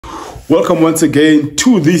Welcome once again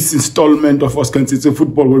to this installment of Oscar Nsitse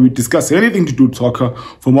Football, where we discuss anything to do with soccer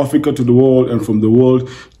from Africa to the world and from the world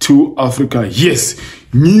to Africa. Yes,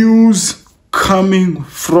 news coming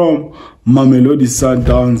from Mamelodi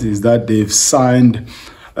Sundowns is that they've signed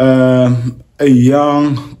a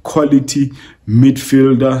young quality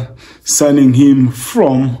midfielder, signing him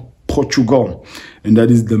from Portugal. And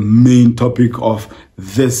that is the main topic of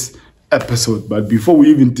this episode. But before we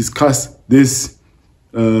even discuss this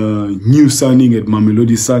new signing at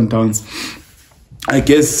Mamelodi Sundowns, I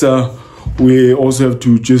guess we also have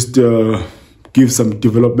to just give some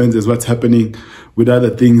developments as what's happening with other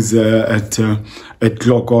things at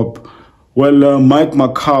Clock Up. Well, Mike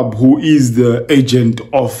McCabe, who is the agent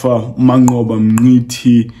of Mangoba,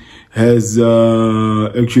 has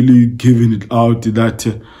actually given it out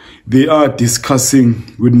that they are discussing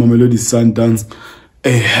with Mamelodi Sundowns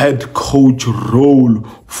a head coach role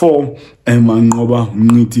for Mangoba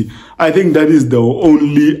Mngiti. I think that is the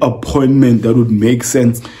only appointment that would make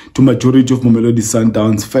sense to majority of Mamelodi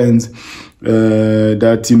Sundowns fans.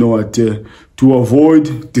 That, you know what, to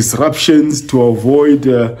avoid disruptions, to avoid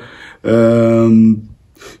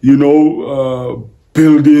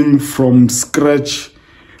building from scratch,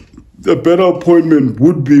 the better appointment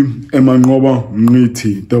would be Mangoba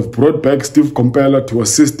Mngiti. They've brought back Steve Komphela to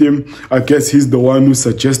assist him. I guess he's the one who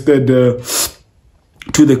suggested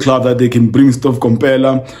to the club that they can bring Steve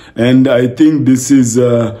Komphela, and I think this is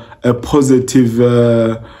a positive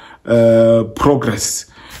progress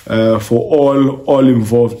for all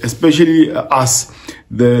involved, especially us,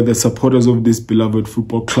 the supporters of this beloved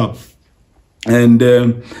football club. And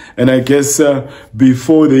I guess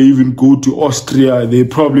before they even go to Austria, they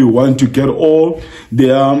probably want to get all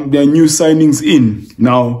their new signings in.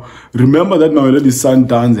 Now, remember that Mamelodi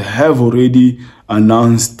Sundowns have already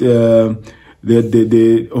announced the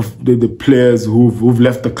players who've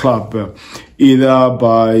left the club, either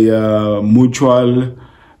by mutual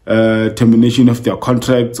termination of their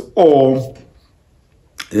contracts, or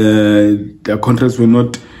their contracts were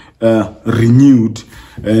not renewed,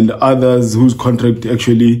 and others whose contract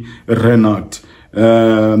actually ran out.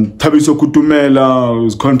 Thabiso Kutumela,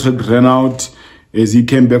 whose contract ran out as he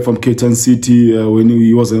came back from Gatson City when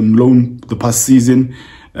he was on loan the past season.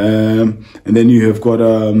 And then you have got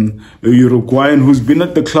a Uruguayan who's been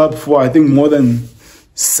at the club for, I think, more than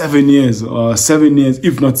 7 years,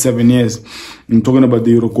 if not 7 years. I'm talking about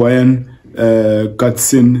the Uruguayan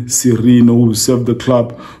Gatson, Sirino, who served the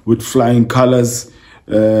club with flying colors.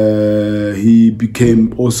 He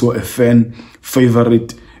became also a fan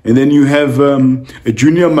favorite. And then you have a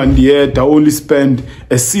junior Mandieta, only spent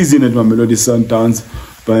a season at Mamelodi Sundowns,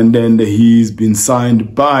 but then he's been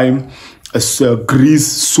signed by a Greece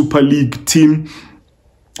Super League team.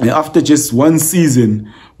 And after just one season,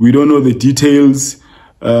 we don't know the details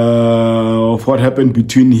of what happened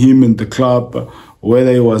between him and the club,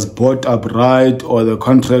 whether he was bought outright or the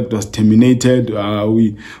contract was terminated.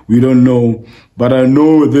 We don't know. But I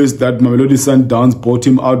know this, that Mamelodi Sundowns bought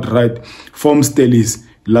him outright from Stelis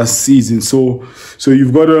last season. So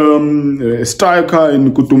you've got a striker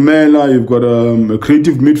in Kutumela, you've got a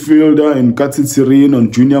creative midfielder in Gatson, Sirino,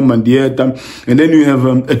 and Junior Mandieta, and then you have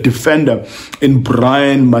a defender in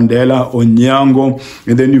Brian Mandela Onyango,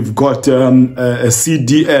 and then you've got a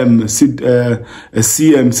CM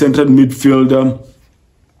central midfielder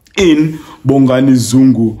in Bongani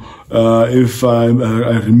Zungu. If I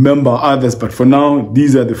remember others, but for now,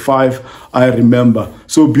 these are the 5 I remember.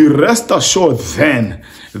 So be rest assured then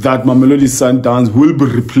that Mamelodi Sundowns will be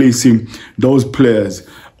replacing those players.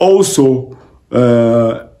 Also,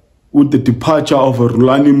 with the departure of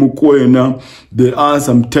Rulani Mukwena, there are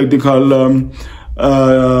some technical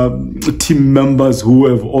team members who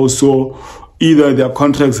have also either their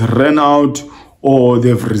contracts ran out or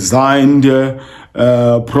they've resigned.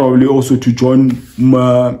 Probably also to join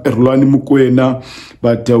Rulani Mukwena,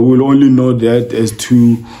 but we'll only know that as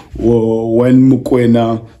to when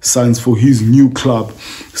Mukwena signs for his new club.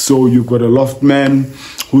 So you've got a Loftman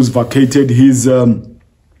who's vacated his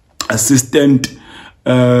assistant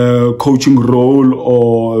coaching role,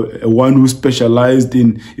 or one who specialized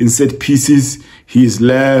in set pieces. He's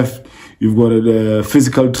left. You've got a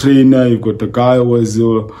physical trainer. You've got the guy who was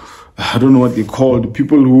I don't know what they called,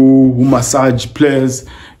 people who massage players.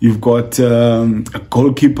 You've got a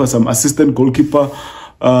goalkeeper, some assistant goalkeeper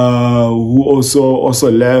who also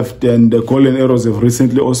left, and the Golden Arrows have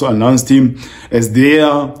recently also announced him as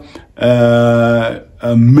their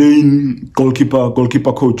main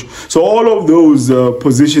goalkeeper coach. So all of those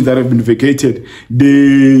positions that have been vacated,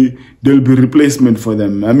 there'll be replacement for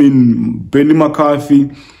them. I mean, Benny McCarthy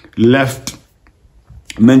left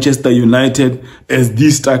Manchester United as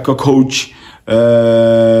the striker coach.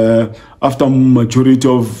 After majority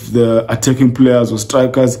of the attacking players or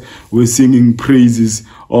strikers were singing praises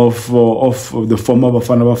of the former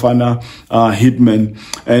Bafana hitman,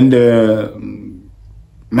 and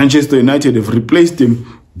Manchester United have replaced him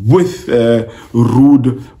with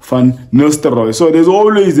Ruud van Nistelrooy. So there's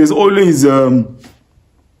always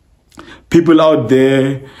people out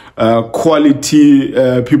there, quality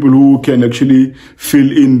people who can actually fill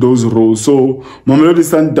in those roles. So Mamelodi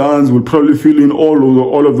Sundowns will probably fill in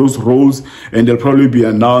all of those roles, and they'll probably be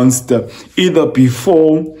announced either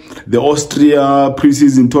before the Austria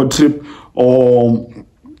pre-season tour trip or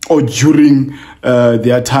during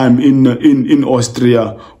their time in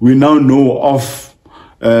Austria. We now know of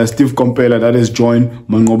Steve Komphela that has joined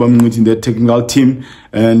Mangoba Mngcuthi in their technical team,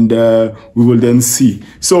 and we will then see.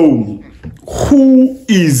 So who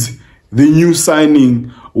is the new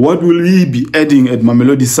signing? What will he be adding at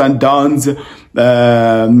Mamelodi Sundowns?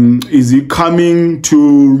 Is he coming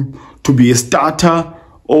to be a starter,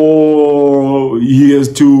 or he has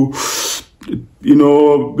to,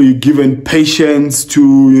 be given patience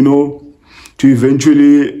to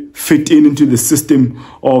eventually fit into the system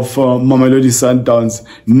of Mamelodi Sundowns?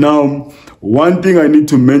 Now, one thing I need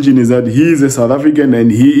to mention is that he is a South African,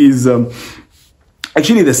 and he is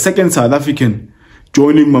actually the second South African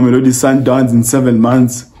joining Mamelodi Sundowns in 7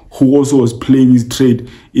 months, who also was playing his trade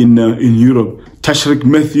in Europe. Tashreeq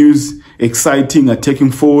Matthews, exciting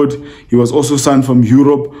attacking forward. He was also signed from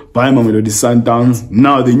Europe by Mamelodi Sundowns.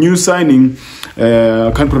 Now the new signing,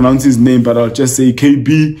 I can't pronounce his name, but I'll just say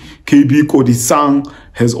KB Kodisang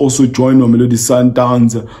has also joined Mamelodi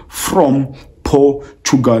Sundowns from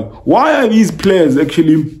Portugal. Why are these players,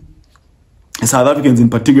 actually South Africans in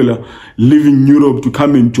particular, leaving Europe to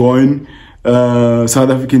come and join South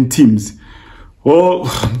African teams? Well,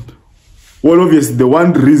 obviously the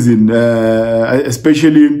one reason,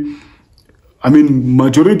 especially,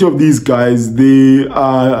 majority of these guys, they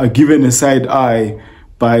are given a side eye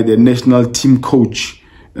by the national team coach,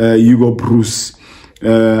 Hugo Broos.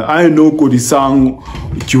 I know Kodisang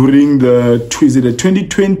during the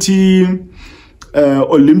 2020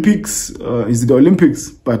 Olympics, is it the Olympics?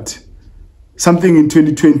 But something in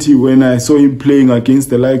 2020, when I saw him playing against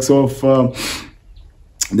the likes of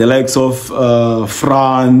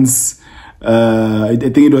France, I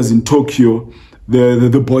think it was in Tokyo.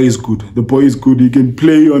 The boy is good. The boy is good. He can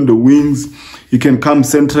play on the wings. He can come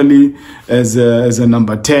centrally as a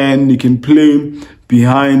number 10. He can play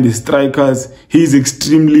behind the strikers. He's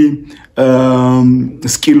extremely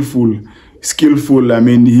skillful.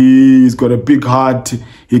 He's got a big heart.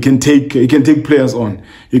 He can take players on.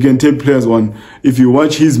 If you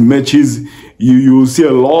watch his matches, you will see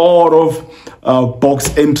a lot of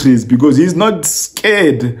box entries, because he's not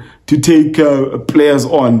scared to take players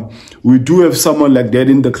on. We do have someone like that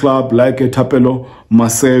in the club, like Thapelo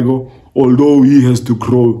Masego, although he has to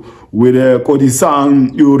grow. With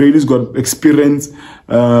Kodisang, you already got experience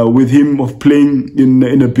with him of playing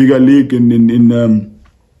in a bigger league in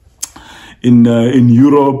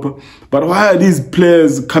Europe. But why are these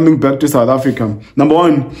players coming back to South Africa? Number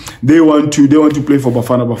one, they want to play for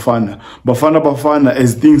Bafana,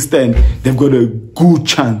 as things stand, they've got a good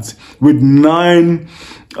chance with 9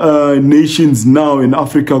 nations now in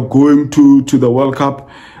Africa going to the World Cup,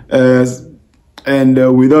 and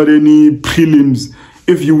without any prelims.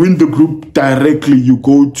 If you win the group directly, you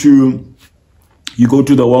go to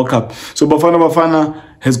the World Cup. So Bafana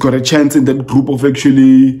has got a chance in that group of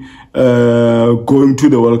actually going to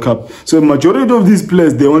the World Cup. So the majority of these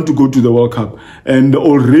players, they want to go to the World Cup, and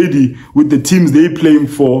already with the teams they playing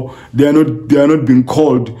for, they are not being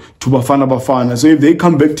called to Bafana. So if they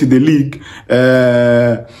come back to the league,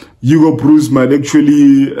 Hugo Broos might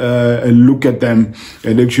actually look at them,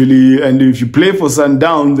 and if you play for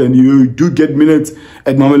Sundowns and you do get minutes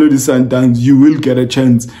at Mamelodi Sundowns, you will get a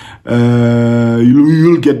chance. You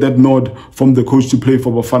will get that nod from the coach to play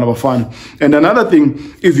for Bafana. And another thing,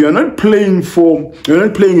 if you're not playing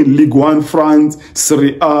in Ligue 1 France,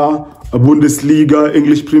 Serie A, Bundesliga,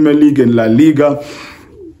 English Premier League, and La Liga,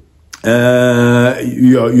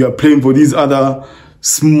 you are playing for these other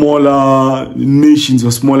smaller nations or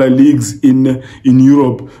smaller leagues in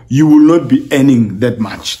Europe, you will not be earning that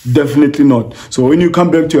much. Definitely not. So when you come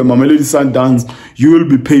back to a Mamelodi Sundowns, you will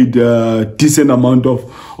be paid a decent amount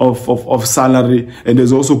of salary, and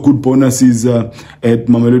there's also good bonuses at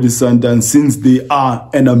Mamelodi Sundowns, since they are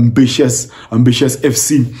an ambitious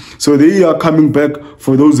FC. So they are coming back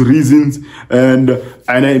for those reasons, and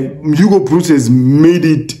Hugo Broos has made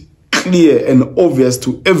it clear and obvious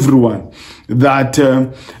to everyone that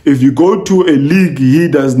if you go to a league he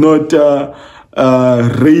does not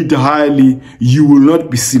rate highly, you will not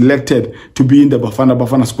be selected to be in the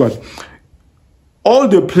Bafana squad. All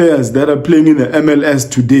the players that are playing in the MLS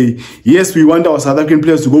today, yes, we want our South African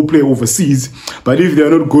players to go play overseas, but if they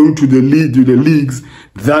are not going to the leagues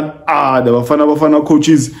that are the Bafana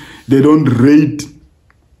coaches, they don't rate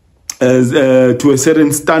as to a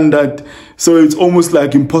certain standard. So it's almost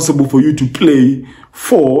like impossible for you to play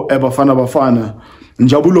for a Bafana.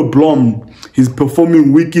 Njabulo Blom, he's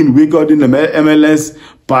performing week in, week out in the MLS,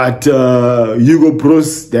 but Hugo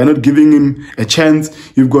Bros, they're not giving him a chance.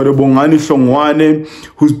 You've got a Bongani Shongwane,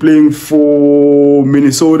 who's playing for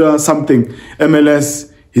Minnesota, something,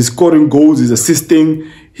 MLS. He's scoring goals, he's assisting.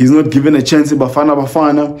 He's not given a chance in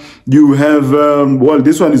Bafana. You have, well,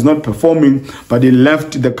 this one is not performing, but he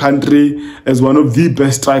left the country as one of the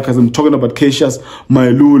best strikers. I'm talking about Cassius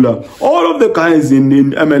Mailula. All of the guys in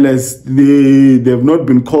MLS, they have not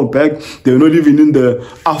been called back. They're not even in the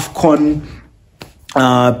AFCON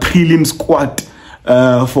prelim squad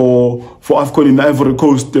for AFCON in Ivory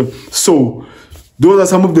Coast. So those are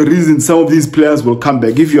some of the reasons some of these players will come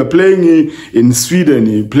back. If you're playing in Sweden,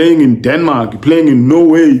 you're playing in Denmark, you're playing in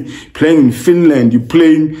Norway, playing in Finland, you're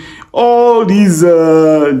playing all these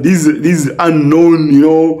unknown,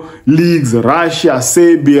 leagues, Russia,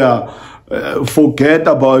 Serbia, forget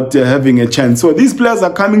about having a chance. So these players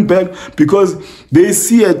are coming back because they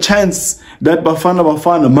see a chance that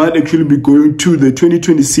Bafana might actually be going to the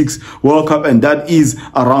 2026 World Cup, and that is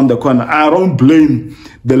around the corner. I don't blame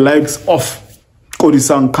the likes of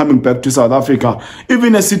Kodisang coming back to South Africa.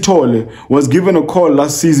 Even Esitole was given a call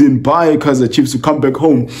last season by Kaizer Chiefs to come back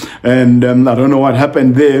home, and I don't know what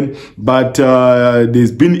happened there, but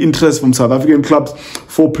there's been interest from South African clubs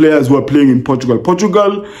for players who are playing in Portugal.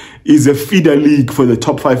 Portugal is a feeder league for the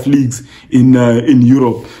top 5 leagues in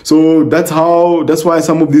Europe. So that's why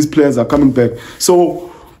some of these players are coming back. So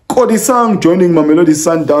Kodisang joining Mamelodi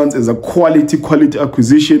Sundowns is a quality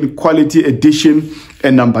acquisition, quality addition.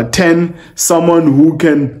 And number 10, someone who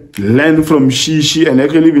can learn from Shishi and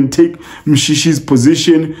actually even take Mshishi's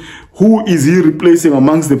position. Who is he replacing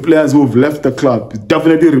amongst the players who have left the club?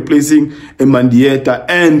 Definitely replacing a Mandieta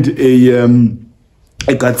and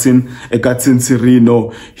a Gatson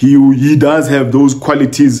Sirino. He does have those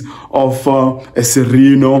qualities of a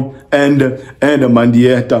Sirino and a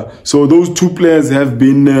Mandieta. So those two players have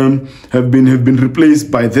been replaced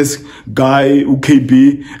by this guy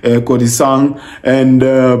UKB Kodisang, and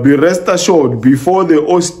be rest assured before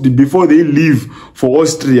they leave for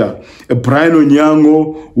Austria, Brian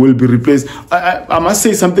Onyango will be replaced. I must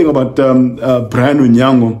say something about Brian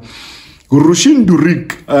Onyango. Rushin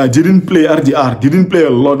Durik didn't play RDR, didn't play a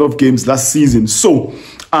lot of games last season. So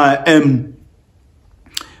I am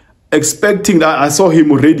expecting that. I saw him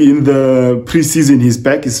already in the preseason. He's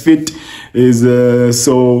back, he's fit.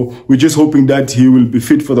 So we're just hoping that he will be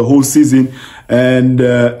fit for the whole season. And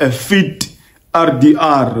a fit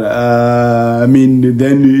RDR, I mean,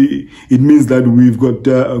 then it means that we've got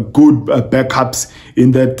good backups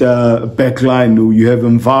in that back line. You have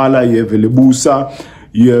Mvala, you have Lebusa,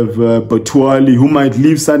 you have Batuali, who might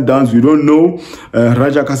leave Sundowns, we don't know.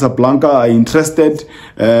 Raja Casablanca are interested.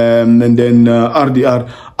 And then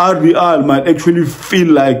RDR might actually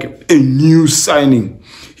feel like a new signing.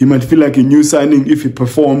 He might feel like a new signing if he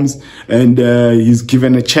performs and he's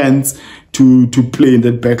given a chance to play in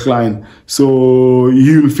that back line. So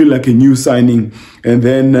he will feel like a new signing. And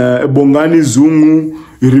then Bongani Zungu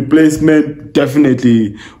replacement,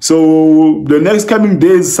 definitely. So the next coming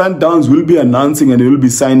days, Sundowns will be announcing and they will be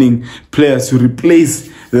signing players to replace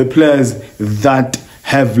the players that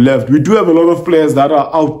have left. We do have a lot of players that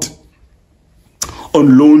are out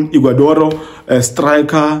on loan. Iguadoro, a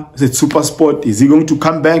striker, a super sport. Is he going to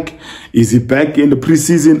come back? Is he back in the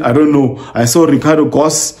preseason? I don't know. I saw Ricardo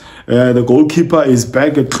Goss, the goalkeeper, is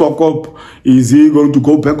back at clock up. Is he going to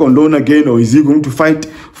go back on loan again, or is he going to fight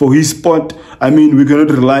for his spot? I mean, we cannot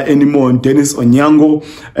rely anymore on Dennis Onyango.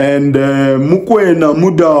 And Mukwena,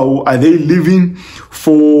 Mudau, are they leaving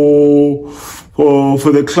for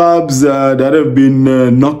the clubs that have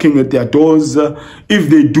been knocking at their doors? If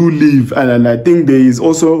they do leave, and I think there is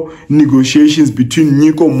also negotiations between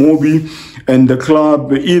Nico Mobi and the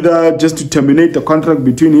club, either just to terminate the contract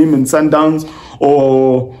between him and Sundowns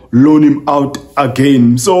or loan him out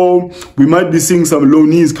again. So we might be seeing some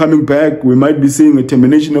loanees coming back. We might be seeing a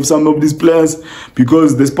termination of some of these players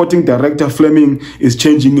because the sporting director Flemming is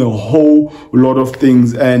changing a whole lot of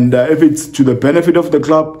things. And if it's to the benefit of the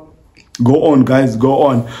club, Go on, guys, go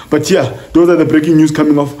on. But yeah, those are the breaking news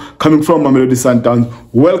coming from Mamelodi Sundowns.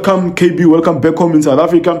 Welcome, KB. Welcome back home in South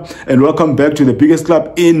Africa, and welcome back to the biggest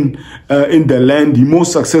club in the land, the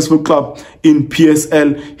most successful club in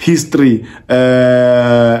PSL history.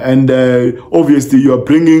 Obviously, you are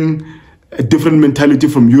bringing a different mentality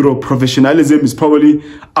from Europe. Professionalism is probably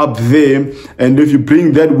up there, and if you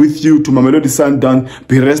bring that with you to Mamelodi Sundowns,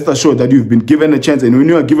 be rest assured that you've been given a chance. And when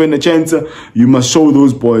you are given a chance, you must show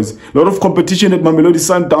those boys. A lot of competition at Mamelodi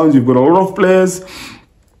Sundowns. You've got a lot of players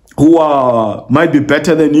who might be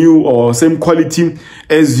better than you or same quality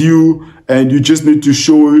as you, and you just need to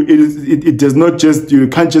show it does not just, you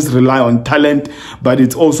can't just rely on talent, but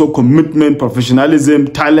it's also commitment, professionalism,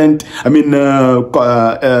 talent,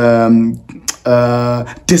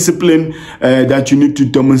 discipline that you need to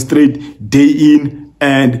demonstrate day in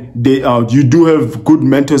and day out. You do have good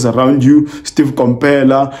mentors around you, Steve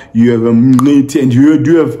Compella, you have Mniti, and you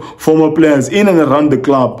do have former players in and around the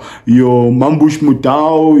club, your Mambush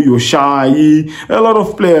Mutao, your Shai, a lot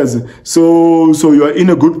of players. So you are in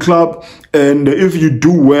a good club, and if you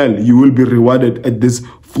do well, you will be rewarded at this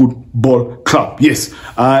football club. Yes,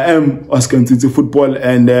 I am Oscar Ntiti Football,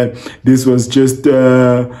 and this was just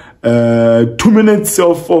 2 minutes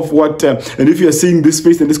of what and if you are seeing this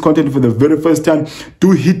face and this content for the very first time,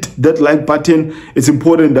 do hit that like button. It's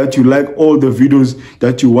important that you like all the videos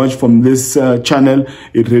that you watch from this channel.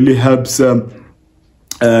 It really helps the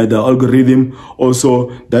algorithm,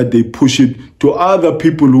 also that they push it to other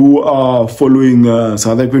people who are following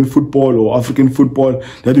South African football or African football,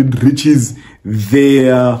 that it reaches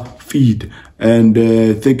their feed. And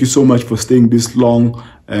thank you so much for staying this long,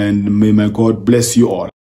 and may my God bless you all.